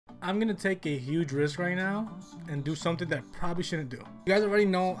I'm gonna take a huge risk right now and do something that I probably shouldn't do. You guys already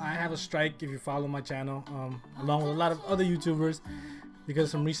know I have a strike if you follow my channel, along with a lot of other YouTubers, because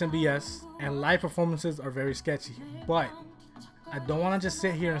of some recent BS, and live performances are very sketchy. But I don't want to just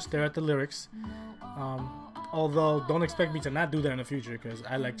sit here and stare at the lyrics. Although don't expect me to not do that in the future, because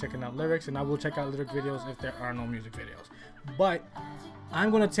I like checking out lyrics, and I will check out lyric videos if there are no music videos. But I'm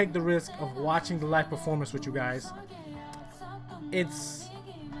gonna take the risk of watching the live performance with you guys. It's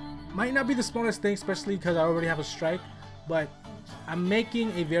might not be the smartest thing, especially because I already have a strike, but I'm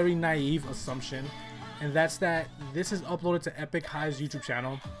making a very naive assumption, and that's that this is uploaded to Epik High's YouTube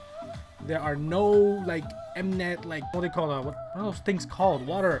channel. There are no like Mnet, like what do they call it? What are those things called?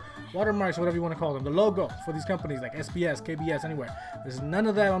 Watermarks, whatever you want to call them. The logo for these companies like SBS, KBS, anywhere. There's none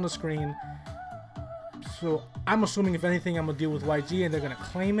of that on the screen. So I'm assuming if anything, I'm gonna deal with YG and they're gonna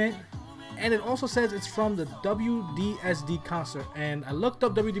claim it. And it also says it's from the WDSD concert, and I looked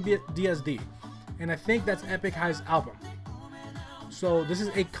up WDSD, and I think that's Epik High's album. So this is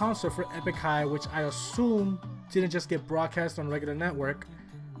a concert for Epik High, which I assume didn't just get broadcast on a regular network,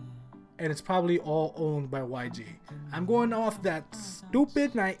 and it's probably all owned by YG. I'm going off that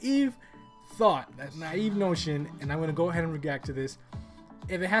stupid, naive thought, that naive notion, and I'm gonna go ahead and react to this.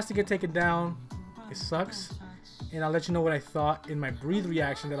 If it has to get taken down, it sucks. And I'll let you know what I thought in my breathe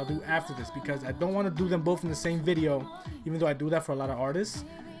reaction that I'll do after this, because I don't want to do them both in the same video, even though I do that for a lot of artists,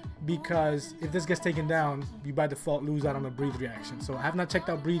 because if this gets taken down, you by default lose out on the breathe reaction. So I have not checked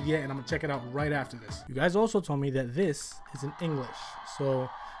out breathe yet, and I'm gonna check it out right after this. You guys also told me that this is in English, so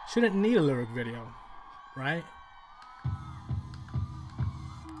shouldn't need a lyric video, right?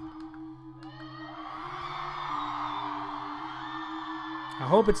 I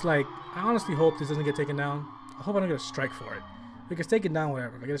hope it's like, I honestly hope this doesn't get taken down. I hope I don't get a strike for it. If it gets taken down,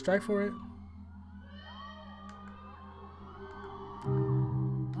 whatever. If I get a strike for it,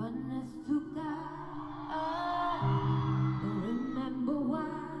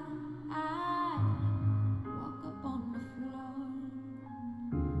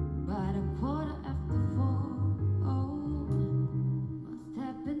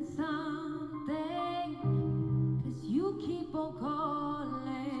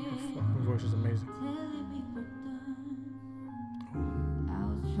 her voice is amazing.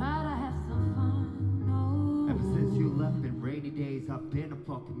 Ever since you left in rainy days, I've been a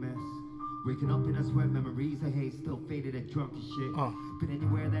fucking mess. Waking up in a sweat, memories of hate, still faded and drunk as shit. Been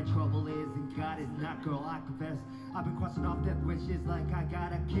anywhere that trouble is, and God is not, girl, I confess. I've been crossing off death wishes like I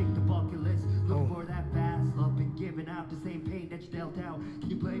gotta kick the bucket list. Look for that fast love, been giving out the same pain that you dealt out. Can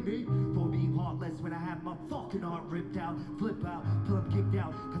you blame me for being heartless when I have my fucking heart ripped out? Flip out, till I'm kicked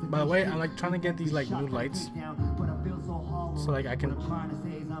out. By the way, I'm like trying to get these like new lights, so like I can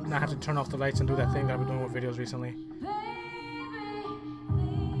not have to turn off the lights and do that thing that I've been doing with videos recently.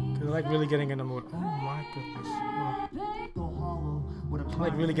 Cause I like really getting in the mood. Oh my goodness. I'm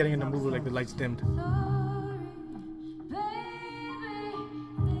like really getting in the mood with like the lights dimmed.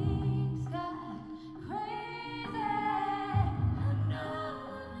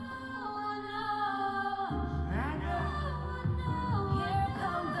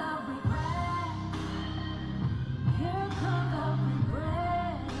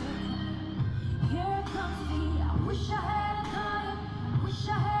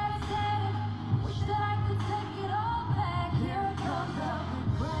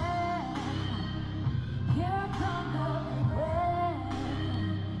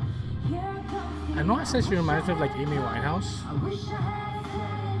 I know I said she reminds me of like Amy Winehouse,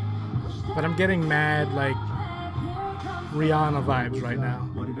 but I'm getting mad like Rihanna vibes right now.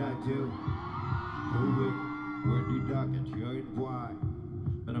 What did I do? Who it? Where did I get you and why?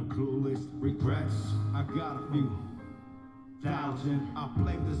 But I'm clueless, regrets. I got a few thousand. I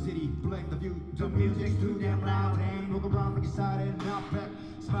blame the city, blame the view. The music's too damn loud and look around like excited and not back.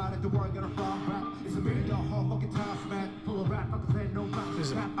 Smile at the world, got a frown back. It's a million whole fucking time smack. Full of rap, fuckers had no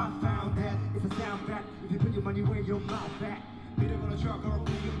mouth. I found that it's a sound back. If you put your money where your mouth back. Beat up on a truck or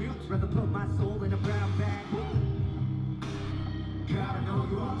bring your mute. Rather put my soul in a brown bag. Gotta know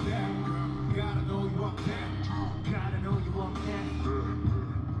you up there. Gotta know you up there. Gotta know you up there.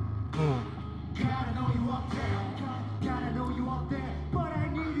 Gotta know you up there. Gotta know you up there. But I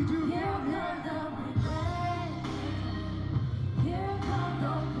needed you down here. Here comes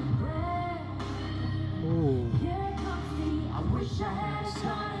the regret. Here comes the I wish I had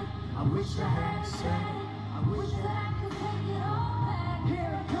done it. I wish I had said it. I wish that I could take it all back.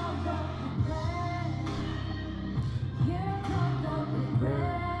 Here comes the regret. Here comes the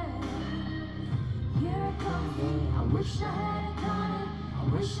regret. Here comes the I wish I had done it. I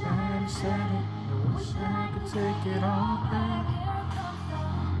wish I had said it. I wish that I could take it all back. Here comes the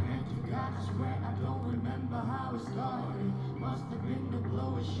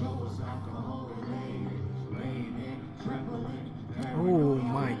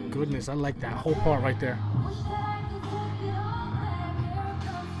goodness, I like that whole part right there.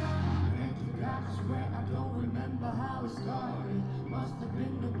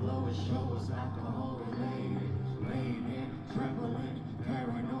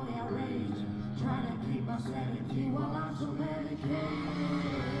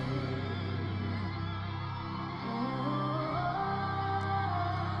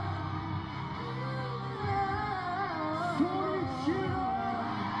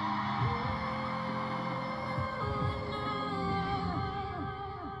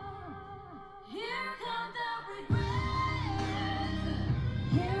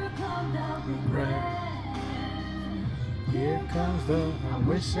 Here comes the, I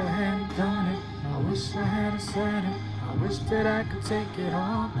wish I hadn't done it, I wish I had said it, I wish that I could take it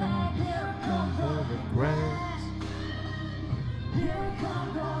all back. Here comes the regrets.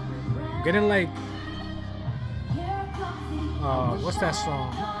 I'm getting like, what's that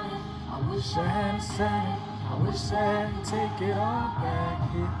song? I wish I had said it, I wish I had take it all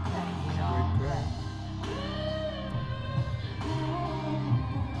back. Here comes the regrets.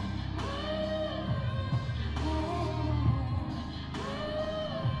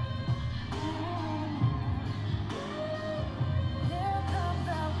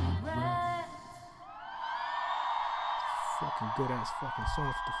 Good ass fucking song.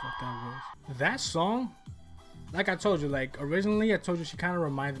 What the fuck that was? That song, like I told you, like originally I told you she kind of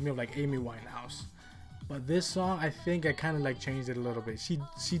reminded me of like Amy Winehouse, but this song I think I kind of like changed it a little bit. She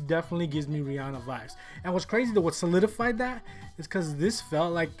definitely gives me Rihanna vibes. And what's crazy though, what solidified that is because this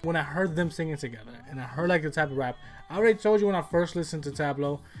felt like when I heard them singing together and I heard like the type of rap. I already told you when I first listened to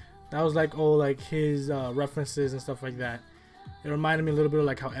Tableau, that was like like his references and stuff like that. It reminded me a little bit of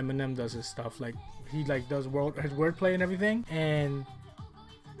like how Eminem does his stuff, like he like does his wordplay and everything. And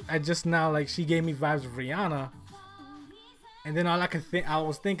I just now like she gave me vibes of Rihanna, and then all I could think I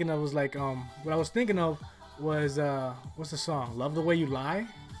was thinking of was like what I was thinking of was what's the song, Love the Way You Lie.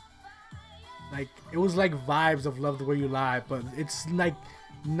 Like it was like vibes of Love the Way You Lie, but it's like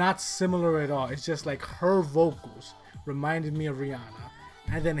not similar at all. It's just like her vocals reminded me of Rihanna,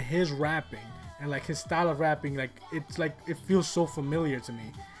 and then his rapping and like his style of rapping, like it's like it feels so familiar to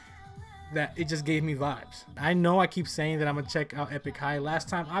me that it just gave me vibes. I know I keep saying that I'm gonna check out Epik High. Last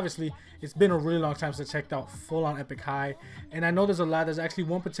time, obviously, it's been a really long time since I checked out full on Epik High, and I know there's a lot. There's actually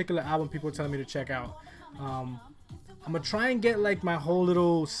one particular album people are telling me to check out. I'm gonna try and get like my whole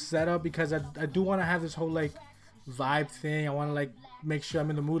little setup because I do want to have this whole like vibe thing. I want to like make sure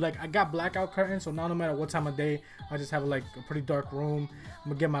I'm in the mood. Like I got blackout curtains, so now no matter what time of day, I just have like a pretty dark room. I'm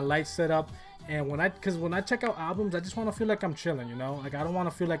gonna get my lights set up. And when I check out albums, I just want to feel like I'm chilling, you know? Like I don't want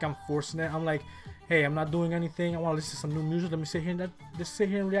to feel like I'm forcing it. I'm like, hey, I'm not doing anything. I want to listen to some new music. Let me sit here and just sit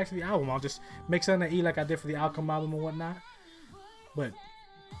here and react to the album. I'll just make something to eat like I did for the Outcome album and whatnot. But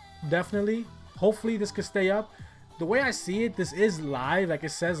definitely, hopefully this could stay up. The way I see it, this is live, like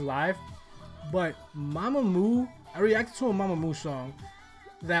it says live. But Mama Moo, I reacted to a Mama Moo song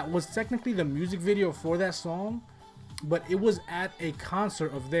that was technically the music video for that song, but it was at a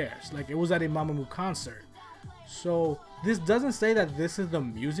concert of theirs. Like it was at a Mama Moo concert. So this doesn't say that this is the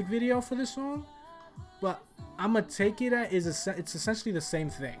music video for this song, but I'm gonna take it as it's essentially the same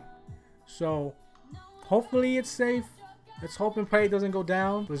thing. So hopefully it's safe. Let's hope and pray it doesn't go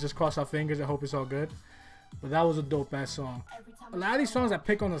down. Let's just cross our fingers. I hope it's all good. But that was a dope ass song. A lot of these songs I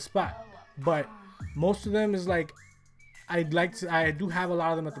pick on the spot, but most of them is like I do have a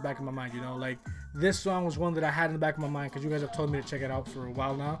lot of them at the back of my mind, you know. Like this song was one that I had in the back of my mind because you guys have told me to check it out for a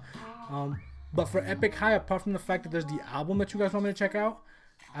while now. But for Epik High, apart from the fact that there's the album that you guys want me to check out,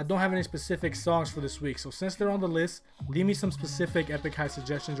 I don't have any specific songs for this week. So since they're on the list, leave me some specific Epik High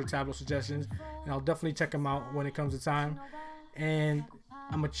suggestions or Tableau suggestions, and I'll definitely check them out when it comes to time. And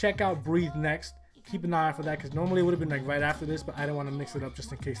I'm gonna check out Breathe next. Keep an eye out for that because normally it would have been like right after this, but I didn't want to mix it up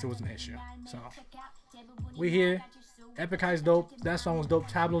just in case there was an issue. So we here. Epik High's dope. That song was dope.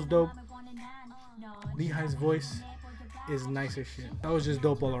 Tableau's dope. Lehigh's voice is nice as shit. That was just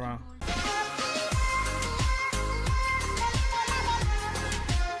dope all around.